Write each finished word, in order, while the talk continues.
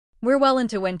We're well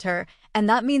into winter, and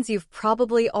that means you've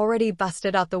probably already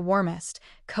busted out the warmest,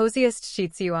 coziest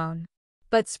sheets you own.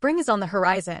 But spring is on the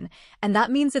horizon, and that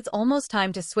means it's almost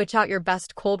time to switch out your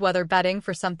best cold weather bedding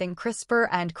for something crisper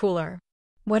and cooler.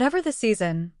 Whatever the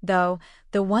season, though,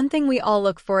 the one thing we all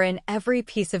look for in every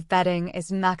piece of bedding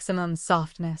is maximum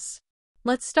softness.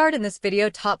 Let's start in this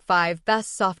video top 5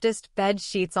 best softest bed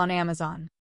sheets on Amazon.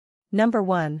 Number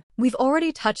 1. We've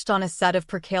already touched on a set of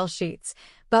percale sheets,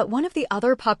 but one of the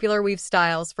other popular weave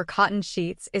styles for cotton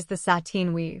sheets is the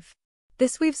sateen weave.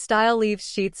 This weave style leaves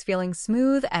sheets feeling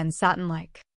smooth and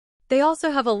satin-like. They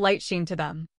also have a light sheen to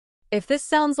them. If this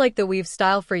sounds like the weave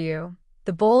style for you,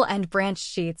 the Boll and Branch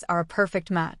sheets are a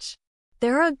perfect match.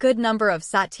 There are a good number of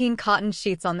sateen cotton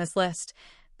sheets on this list,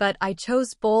 but I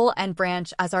chose Boll and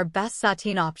Branch as our best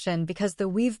sateen option because the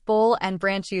weave Boll and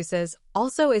Branch uses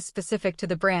also is specific to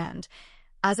the brand,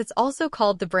 as it's also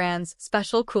called the brand's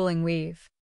special cooling weave.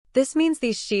 This means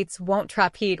these sheets won't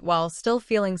trap heat while still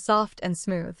feeling soft and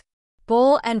smooth.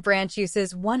 Boll and Branch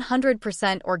uses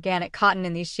 100% organic cotton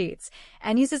in these sheets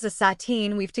and uses a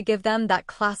sateen weave to give them that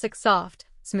classic soft,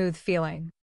 smooth feeling.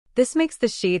 This makes the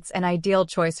sheets an ideal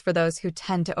choice for those who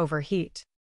tend to overheat.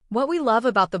 What we love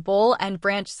about the Boll and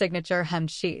Branch signature hemp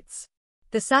sheets.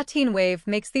 The sateen wave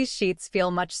makes these sheets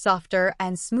feel much softer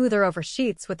and smoother over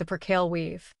sheets with the percale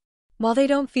weave. While they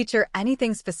don't feature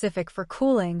anything specific for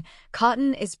cooling,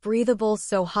 cotton is breathable,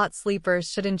 so hot sleepers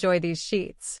should enjoy these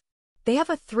sheets. They have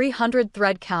a 300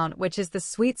 thread count, which is the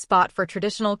sweet spot for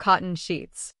traditional cotton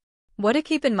sheets. What to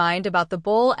keep in mind about the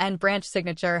Boll and Branch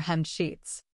signature hemp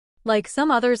sheets. Like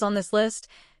some others on this list,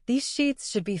 these sheets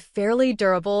should be fairly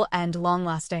durable and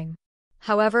long-lasting.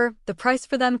 However, the price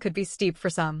for them could be steep for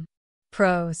some.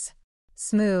 Pros: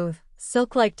 smooth,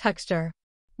 silk-like texture.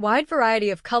 Wide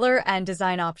variety of color and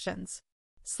design options.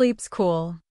 Sleeps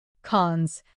cool.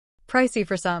 Cons: pricey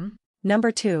for some.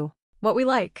 Number 2. What we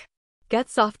like. Get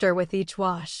softer with each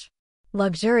wash.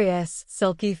 Luxurious,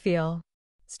 silky feel.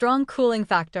 Strong cooling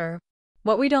factor.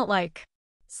 What we don't like.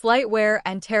 Slight wear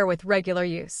and tear with regular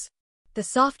use. The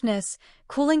softness,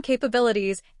 cooling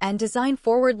capabilities, and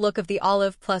design-forward look of the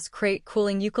Olive Plus Crate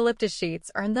Cooling Eucalyptus Sheets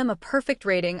earned them a perfect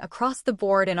rating across the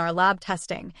board in our lab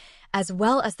testing, as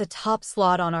well as the top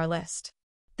slot on our list.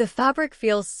 The fabric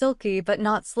feels silky but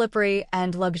not slippery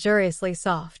and luxuriously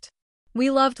soft. We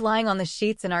loved lying on the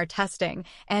sheets in our testing,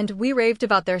 and we raved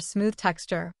about their smooth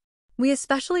texture. We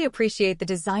especially appreciate the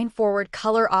design-forward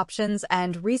color options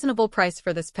and reasonable price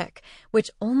for this pick,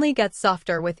 which only gets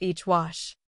softer with each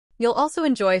wash. You'll also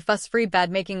enjoy fuss-free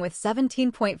bed making with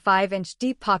 17.5-inch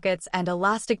deep pockets and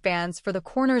elastic bands for the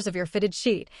corners of your fitted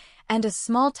sheet, and a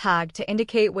small tag to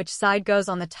indicate which side goes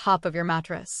on the top of your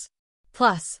mattress.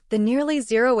 Plus, the nearly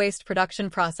zero-waste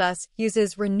production process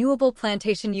uses renewable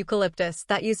plantation eucalyptus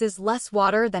that uses less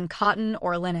water than cotton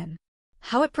or linen.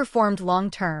 How it performed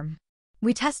long-term.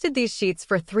 We tested these sheets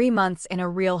for 3 months in a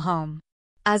real home.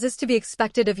 As is to be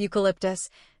expected of eucalyptus,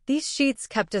 these sheets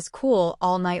kept us cool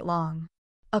all night long.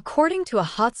 According to a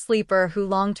hot sleeper who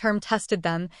long-term tested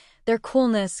them, their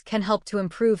coolness can help to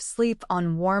improve sleep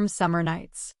on warm summer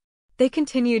nights. They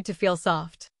continued to feel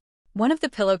soft. One of the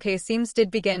pillowcase seams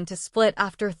did begin to split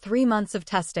after 3 months of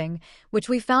testing, which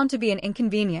we found to be an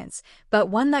inconvenience, but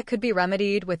one that could be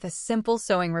remedied with a simple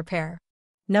sewing repair.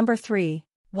 Number 3.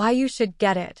 Why you should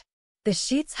get it. The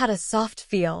sheets had a soft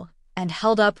feel and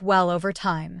held up well over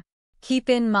time. Keep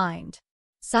in mind,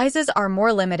 sizes are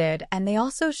more limited and they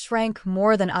also shrank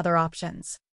more than other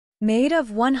options. Made of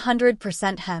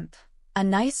 100% hemp, a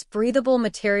nice breathable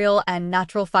material and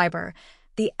natural fiber,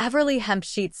 the Everly Hemp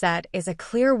Sheet Set is a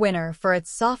clear winner for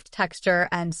its soft texture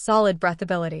and solid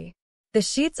breathability. The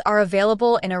sheets are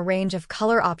available in a range of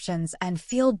color options and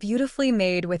feel beautifully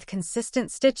made with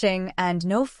consistent stitching and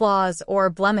no flaws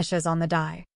or blemishes on the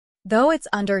dye. Though it's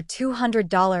under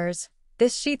 $200,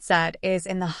 this sheet set is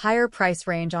in the higher price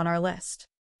range on our list.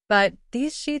 But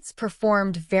these sheets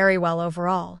performed very well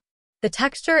overall. The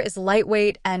texture is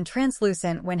lightweight and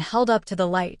translucent when held up to the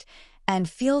light, and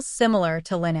feels similar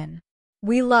to linen.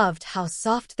 We loved how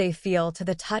soft they feel to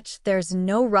the touch. There's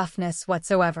no roughness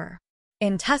whatsoever.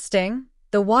 In testing,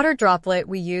 the water droplet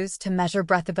we used to measure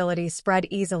breathability spread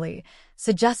easily,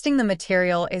 suggesting the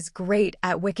material is great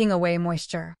at wicking away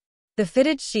moisture. The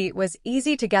fitted sheet was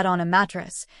easy to get on a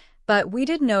mattress, but we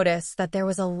did notice that there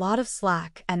was a lot of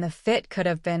slack and the fit could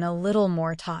have been a little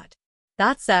more taut.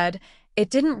 That said, it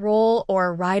didn't roll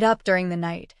or ride up during the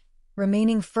night,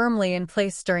 remaining firmly in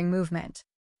place during movement.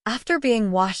 After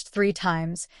being washed 3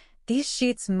 times, these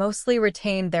sheets mostly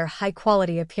retained their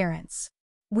high-quality appearance.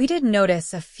 We did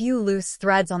notice a few loose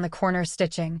threads on the corner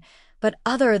stitching, but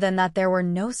other than that there were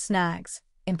no snags,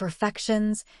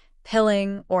 imperfections,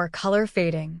 pilling, or color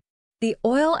fading. The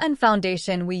oil and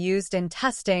foundation we used in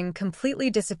testing completely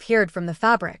disappeared from the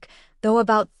fabric, though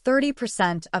about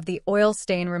 30% of the oil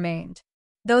stain remained.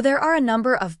 Though there are a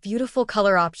number of beautiful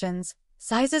color options,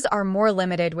 sizes are more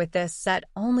limited with this set.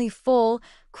 Only full,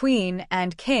 queen,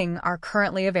 and king are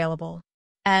currently available.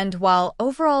 And while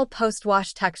overall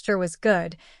post-wash texture was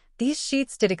good, these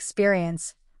sheets did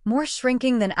experience more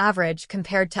shrinking than average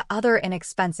compared to other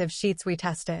inexpensive sheets we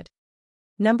tested.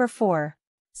 Number 4.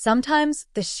 Sometimes,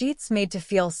 the sheets made to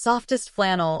feel softest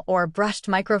flannel or brushed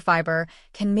microfiber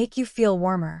can make you feel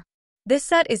warmer. This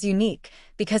set is unique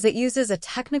because it uses a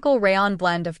technical rayon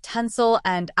blend of Tencel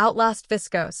and Outlast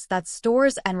Viscose that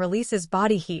stores and releases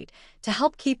body heat to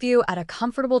help keep you at a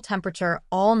comfortable temperature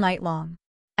all night long.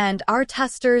 And our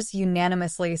testers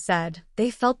unanimously said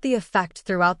they felt the effect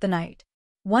throughout the night.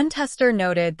 One tester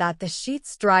noted that the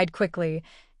sheets dried quickly,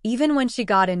 even when she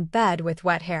got in bed with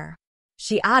wet hair.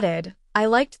 She added, "I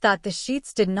liked that the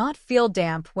sheets did not feel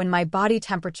damp when my body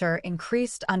temperature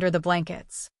increased under the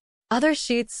blankets. Other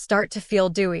sheets start to feel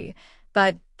dewy,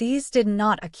 but these did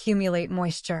not accumulate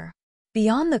moisture."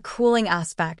 Beyond the cooling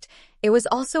aspect, it was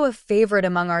also a favorite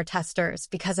among our testers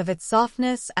because of its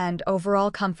softness and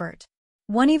overall comfort.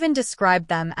 One even described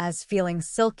them as feeling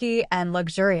silky and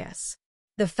luxurious.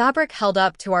 The fabric held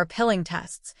up to our pilling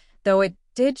tests, though it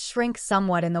did shrink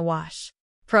somewhat in the wash.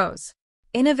 Pros: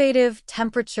 innovative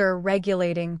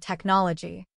temperature-regulating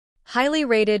technology. Highly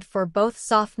rated for both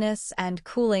softness and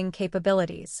cooling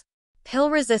capabilities.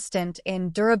 Pill-resistant in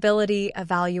durability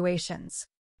evaluations.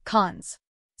 Cons: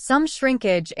 some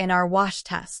shrinkage in our wash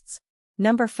tests.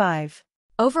 Number 5.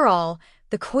 Overall,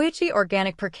 the Coyuchi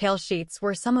Organic Percale Sheets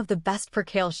were some of the best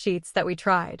percale sheets that we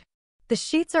tried. The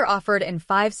sheets are offered in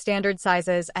 5 standard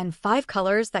sizes and 5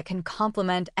 colors that can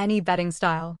complement any bedding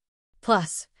style.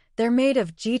 Plus, they're made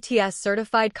of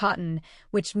GTS-certified cotton,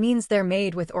 which means they're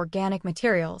made with organic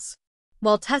materials.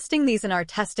 While testing these in our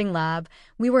testing lab,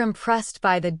 we were impressed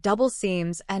by the double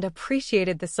seams and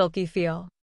appreciated the silky feel.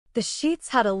 The sheets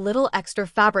had a little extra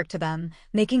fabric to them,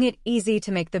 making it easy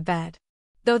to make the bed.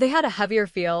 Though they had a heavier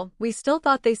feel, we still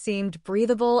thought they seemed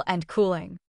breathable and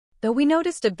cooling. Though we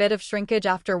noticed a bit of shrinkage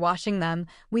after washing them,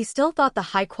 we still thought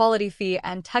the high-quality feel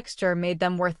and texture made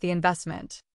them worth the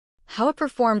investment. How it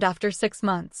performed after 6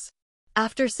 months.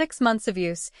 After 6 months of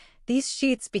use, these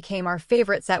sheets became our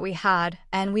favorite set we had,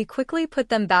 and we quickly put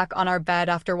them back on our bed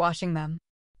after washing them.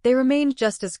 They remained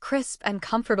just as crisp and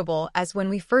comfortable as when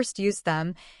we first used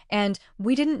them, and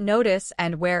we didn't notice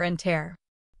any wear and tear.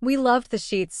 We loved the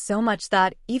sheets so much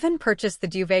that even purchased the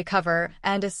duvet cover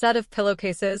and a set of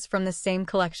pillowcases from the same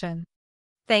collection.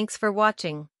 Thanks for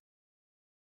watching.